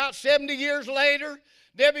Israel about 70 years later.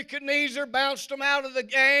 Nebuchadnezzar bounced them out of the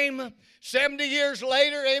game. 70 years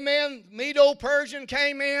later, amen, Medo-Persian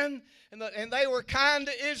came in, and they were kind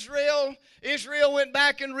to Israel. Israel went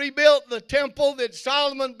back and rebuilt the temple that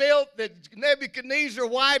Solomon built, that Nebuchadnezzar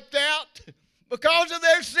wiped out. Because of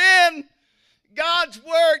their sin, God's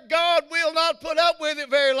word, God will not put up with it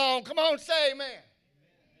very long. Come on, say amen.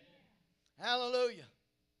 Hallelujah.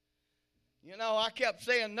 You know, I kept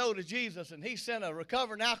saying no to Jesus, and He sent a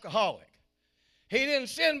recovering alcoholic. He didn't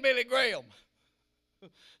send Billy Graham.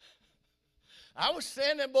 I was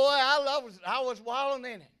sending, boy, I was wallowing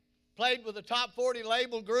in it. Played with the top 40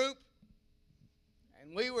 label group,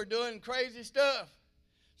 and we were doing crazy stuff.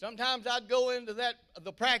 Sometimes I'd go into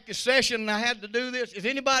the practice session, and I had to do this. Is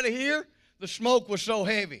anybody here? The smoke was so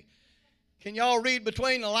heavy. Can y'all read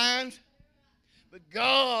between the lines? But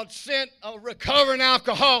God sent a recovering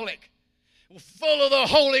alcoholic full of the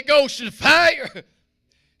Holy Ghost and fire.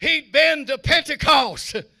 He'd been to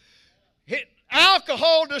Pentecost.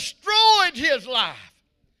 Alcohol destroyed his life.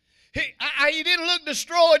 He didn't look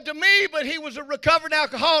destroyed to me, but he was a recovered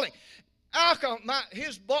alcoholic.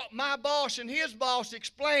 My boss and his boss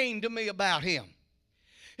explained to me about him.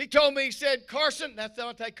 He told me, he said, Carson, that's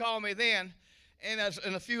what they called me then, and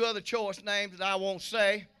a few other choice names that I won't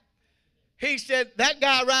say. He said, that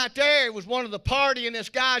guy right there was one of the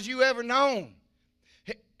partyingest guys you ever known.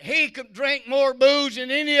 He could drink more booze than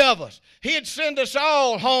any of us. He'd send us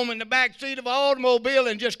all home in the back seat of an automobile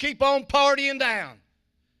and just keep on partying down.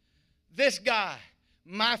 This guy,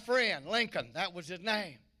 my friend, Lincoln, that was his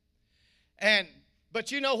name.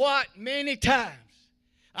 But you know what? Many times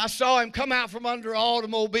I saw him come out from under an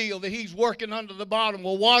automobile that he's working under the bottom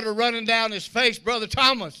with water running down his face, Brother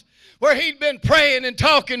Thomas, where he'd been praying and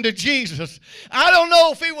talking to Jesus. I don't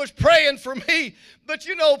know if he was praying for me, but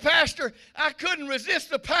you know, Pastor, I couldn't resist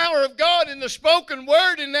the power of God in the spoken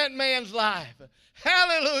word in that man's life.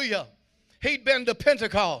 Hallelujah. He'd been to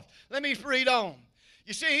Pentecost. Let me read on.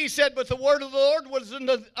 You see, he said, but the word of the Lord was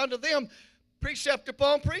unto them precept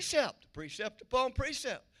upon precept, precept upon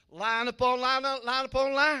precept, line upon line, line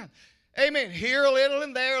upon line. Amen. Here a little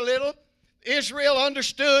and there a little. Israel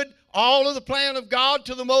understood all of the plan of God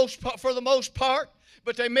for the most part,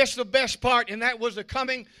 but they missed the best part, and that was the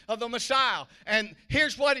coming of the Messiah. And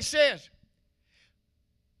here's what it says.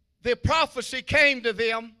 The prophecy came to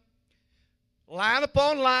them, line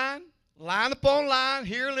upon line, line upon line,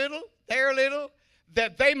 here a little, there a little,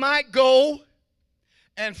 that they might go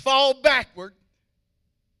and fall backward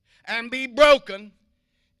and be broken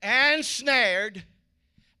and snared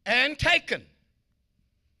and taken.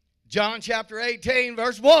 John chapter 18,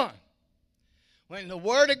 verse 1. When the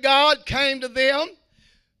word of God came to them,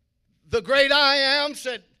 the great I am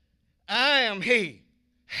said, I am he.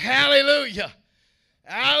 Hallelujah.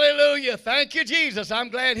 Hallelujah. Thank you, Jesus. I'm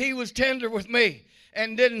glad he was tender with me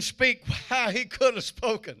and didn't speak how he could have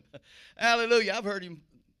spoken. Hallelujah. I've heard him.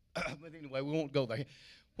 But anyway, we won't go there.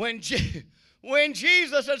 When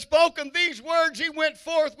Jesus had spoken these words, he went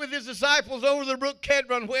forth with his disciples over the brook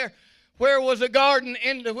Kedron, where was a garden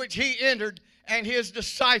into which he entered, and his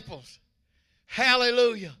disciples.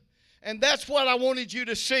 Hallelujah. And that's what I wanted you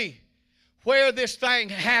to see, where this thing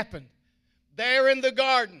happened. There in the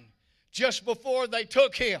garden, just before they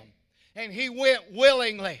took him. And he went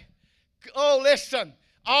willingly. Oh, listen,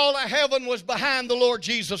 all of heaven was behind the Lord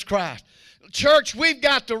Jesus Christ. Church, we've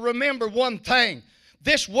got to remember one thing.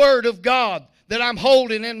 This word of God that I'm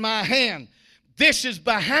holding in my hand, this is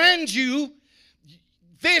behind you.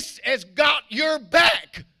 This has got your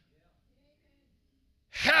back.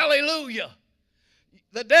 Hallelujah.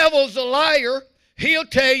 The devil's a liar. He'll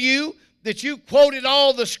tell you that you quoted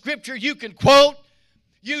all the scripture you can quote.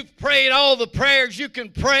 You've prayed all the prayers you can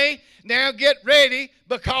pray. Now get ready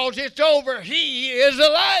because it's over. He is a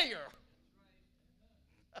liar.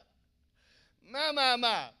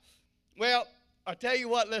 My. Well, I'll tell you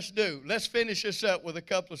what let's do. Let's finish this up with a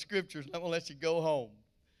couple of scriptures. I'm going to let you go home.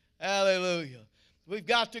 Hallelujah. We've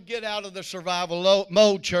got to get out of the survival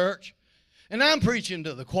mode, church. And I'm preaching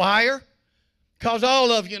to the choir because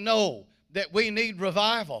all of you know that we need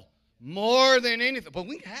revival more than anything. But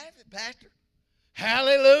we can have it, Pastor.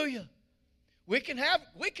 Hallelujah. We can have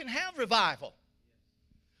revival.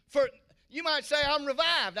 You might say, I'm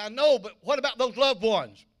revived. I know, but what about those loved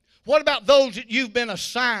ones? What about those that you've been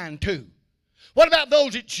assigned to? What about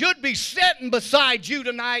those that should be sitting beside you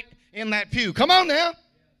tonight in that pew? Come on now.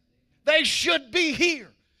 They should be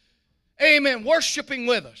here. Amen. Worshiping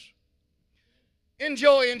with us.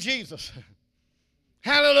 Enjoying Jesus.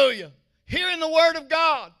 Hallelujah. Hearing the Word of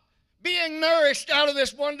God. Being nourished out of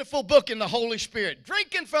this wonderful book in the Holy Spirit.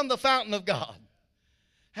 Drinking from the fountain of God.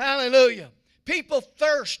 Hallelujah. People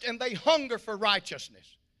thirst and they hunger for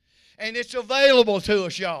righteousness. And it's available to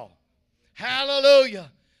us, y'all. Hallelujah.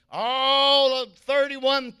 All of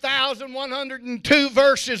 31,102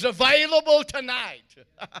 verses available tonight.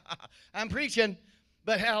 I'm preaching,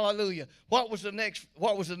 but hallelujah. What was the next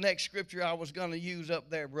scripture I was going to use up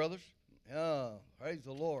there, brothers? Oh, praise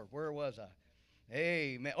the Lord. Where was I?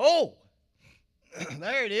 Amen. Oh,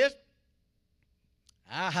 there it is.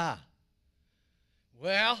 Aha.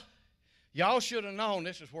 Well, y'all should have known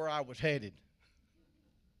this is where I was headed.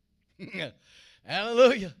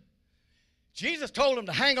 Hallelujah. Jesus told them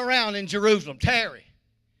to hang around in Jerusalem, tarry.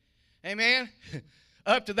 Amen.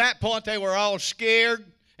 Up to that point, they were all scared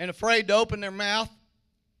and afraid to open their mouth.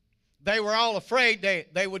 They were all afraid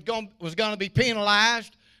they was going to be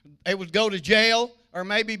penalized. They would go to jail or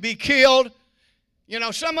maybe be killed. You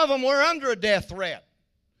know, some of them were under a death threat.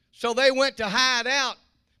 So they went to hide out.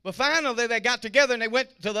 But finally, they got together and they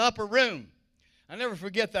went to the upper room. I never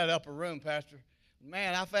forget that upper room, Pastor.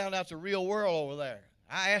 Man, I found out the real world over there.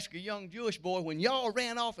 I asked a young Jewish boy, when y'all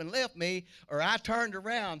ran off and left me, or I turned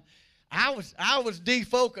around, I was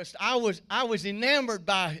defocused. I was enamored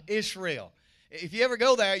by Israel. If you ever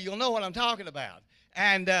go there, you'll know what I'm talking about.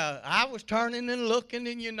 And I was turning and looking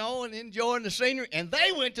and, and enjoying the scenery. And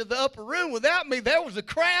they went to the upper room without me. There was a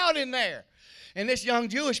crowd in there. And this young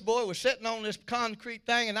Jewish boy was sitting on this concrete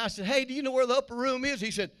thing. And I said, hey, do you know where the upper room is?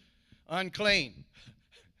 He said, unclean.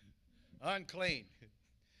 Unclean.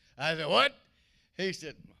 I said, what? He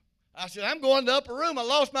said, I said, I'm going to the upper room. I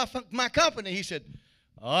lost my company. He said,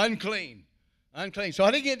 unclean. Unclean. So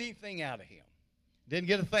I didn't get anything out of him. Didn't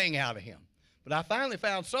get a thing out of him. But I finally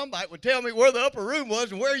found somebody that would tell me where the upper room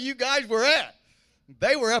was and where you guys were at.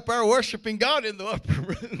 They were up there worshiping God in the upper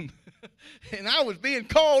room. And I was being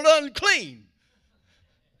called unclean.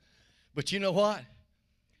 But you know what?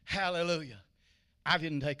 Hallelujah. I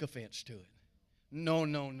didn't take offense to it. No.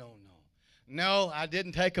 No, I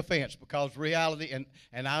didn't take offense, because reality,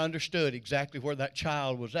 and I understood exactly where that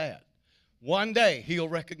child was at. One day, he'll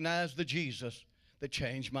recognize the Jesus that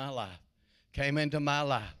changed my life, came into my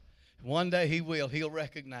life. One day he will. He'll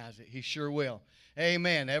recognize it. He sure will.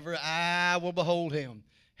 Amen. Every eye will behold him.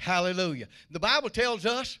 Hallelujah. The Bible tells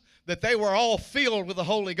us that they were all filled with the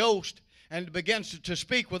Holy Ghost and began to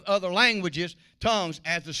speak with other languages, tongues,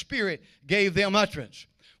 as the Spirit gave them utterance.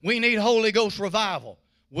 We need Holy Ghost revival.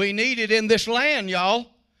 We need it in this land, y'all.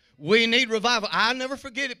 We need revival. I'll never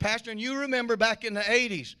forget it, Pastor, and you remember back in the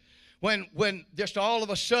 80s when just all of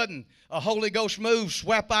a sudden a Holy Ghost move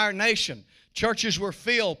swept our nation. Churches were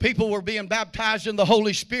filled. People were being baptized in the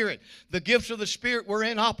Holy Spirit. The gifts of the Spirit were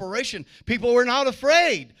in operation. People were not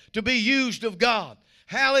afraid to be used of God.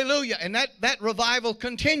 Hallelujah. And that revival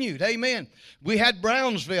continued. Amen. We had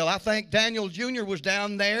Brownsville. I think Daniel Jr. was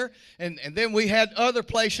down there. And then we had other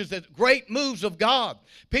places that great moves of God.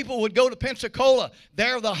 People would go to Pensacola.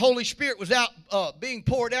 There the Holy Spirit was out being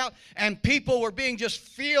poured out. And people were being just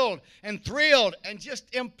filled and thrilled and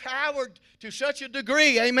just empowered to such a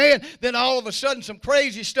degree. Amen. Then all of a sudden some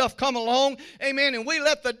crazy stuff come along. Amen. And we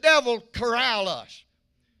let the devil corral us.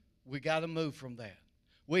 We got to move from that.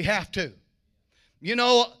 We have to. You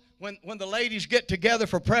know, when the ladies get together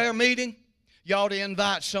for prayer meeting, you ought to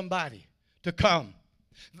invite somebody to come.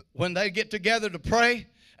 When they get together to pray,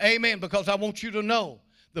 amen, because I want you to know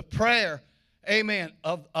the prayer, amen,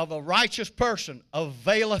 of a righteous person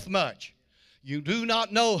availeth much. You do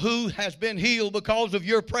not know who has been healed because of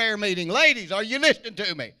your prayer meeting. Ladies, are you listening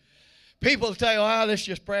to me? People say, oh, this is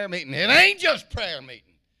just prayer meeting. It ain't just prayer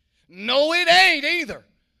meeting. No, it ain't either.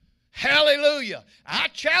 Hallelujah. I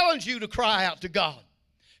challenge you to cry out to God.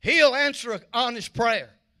 He'll answer an honest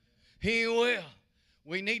prayer. He will.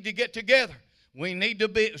 We need to get together. We need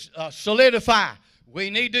to solidify. We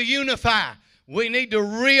need to unify. We need to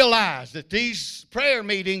realize that these prayer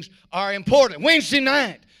meetings are important. Wednesday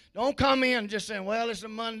night, don't come in just saying, well, it's a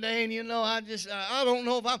mundane, I don't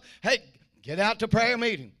know if I'm. Hey, get out to prayer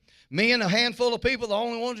meeting. Me and a handful of people, the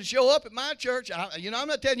only ones that show up at my church. I'm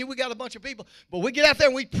not telling you we got a bunch of people, but we get out there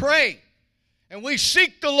and we pray. And we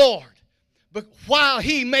seek the Lord. But while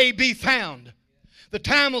He may be found, the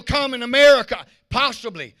time will come in America,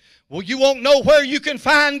 possibly. Well, you won't know where you can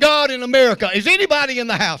find God in America. Is anybody in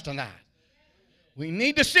the house tonight? We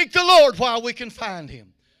need to seek the Lord while we can find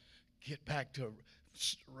Him. Get back to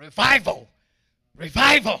revival.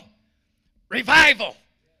 Revival. Revival.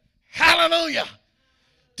 Hallelujah.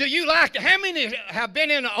 Do you like it? How many have been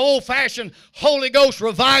in an old-fashioned Holy Ghost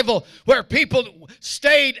revival where people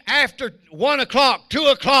stayed after 1 o'clock, 2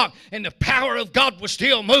 o'clock, and the power of God was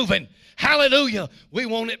still moving? Hallelujah. We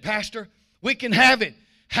want it, Pastor. We can have it.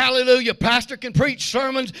 Hallelujah. Pastor can preach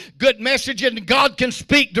sermons, good message, and God can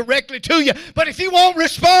speak directly to you. But if you won't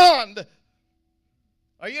respond,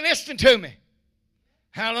 are you listening to me?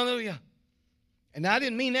 Hallelujah. And I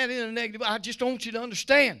didn't mean that in a negative way. I just want you to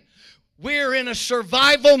understand. We're in a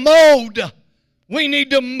survival mode. We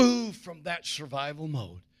need to move from that survival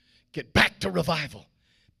mode. Get back to revival.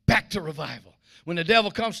 Back to revival. When the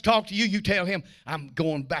devil comes to talk to you, you tell him, I'm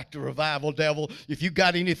going back to revival, devil. If you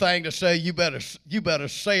got anything to say, you better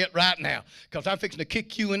say it right now, because I'm fixing to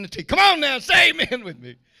kick you in the teeth. Come on now, say amen with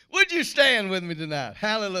me. Would you stand with me tonight?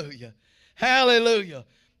 Hallelujah. Hallelujah.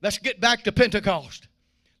 Let's get back to Pentecost.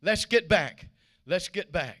 Let's get back. Let's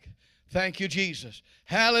get back. Thank you, Jesus.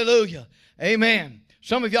 Hallelujah. Amen.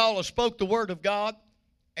 Some of y'all have spoke the word of God,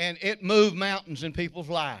 and it moved mountains in people's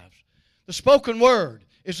lives. The spoken word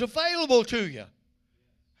is available to you.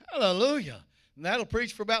 Hallelujah. And that'll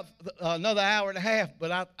preach for about another hour and a half,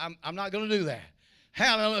 but I'm not going to do that.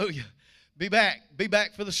 Hallelujah. Be back. Be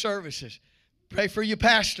back for the services. Pray for your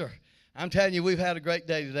pastor. I'm telling you, we've had a great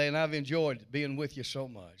day today, and I've enjoyed being with you so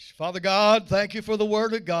much. Father God, thank you for the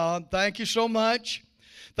Word of God. Thank you so much.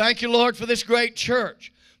 Thank you, Lord, for this great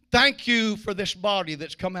church. Thank you for this body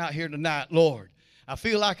that's come out here tonight, Lord. I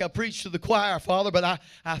feel like I preach to the choir, Father, but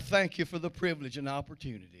I thank you for the privilege and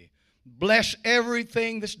opportunity. Bless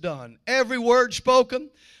everything that's done, every word spoken.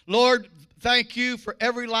 Lord, thank you for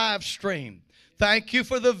every live stream. Thank you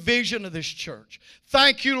for the vision of this church.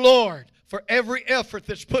 Thank you, Lord, for every effort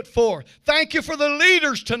that's put forth. Thank you for the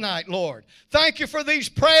leaders tonight, Lord. Thank you for these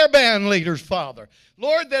prayer band leaders, Father.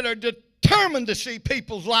 Lord, that are determined to see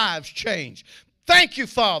people's lives change. Thank you,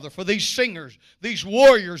 Father, for these singers, these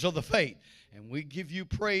warriors of the faith. And we give you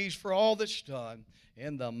praise for all that's done.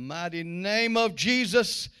 In the mighty name of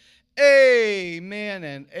Jesus, amen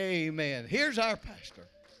and amen. Here's our pastor.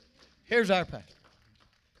 Here's our pastor.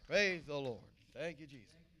 Praise the Lord. Thank you, Jesus.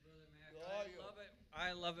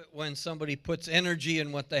 I love it when somebody puts energy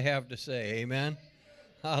in what they have to say. Amen.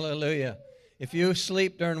 Hallelujah. If you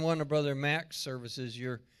sleep during one of Brother Mac's services,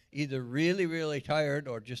 you're either really, really tired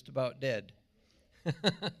or just about dead.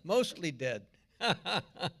 Mostly dead.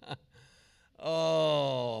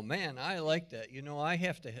 Oh, man, I like that. You know, I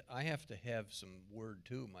have to have some word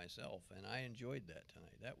too myself, and I enjoyed that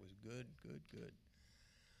tonight. That was good, good, good.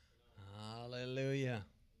 Hallelujah.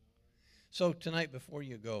 So tonight, before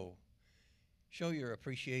you go, show your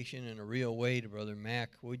appreciation in a real way to Brother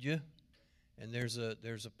Mac, would you? And there's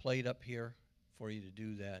a plate up here for you to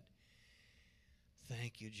do that.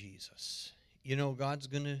 Thank you, Jesus. You know, God's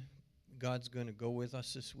gonna go with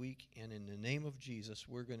us this week, and in the name of Jesus,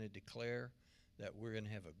 we're going to declare that we're going to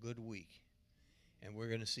have a good week, and we're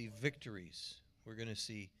going to see victories. We're going to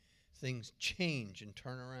see things change and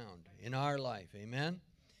turn around in our life. Amen?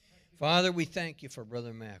 Father, we thank you for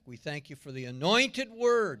Brother Mac. We thank you for the anointed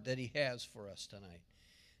word that he has for us tonight.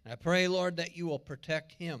 And I pray, Lord, that you will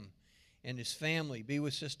protect him and his family. Be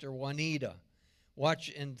with Sister Juanita.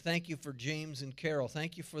 Watch and thank you for James and Carol.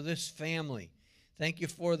 Thank you for this family. Thank you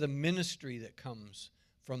for the ministry that comes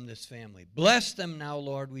from this family. Bless them now,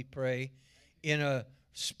 Lord, we pray, in a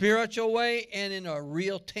spiritual way and in a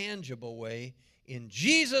real tangible way. In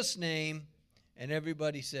Jesus' name. And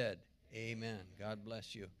everybody said, amen. God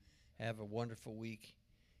bless you. Have a wonderful week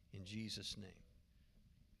in Jesus' name.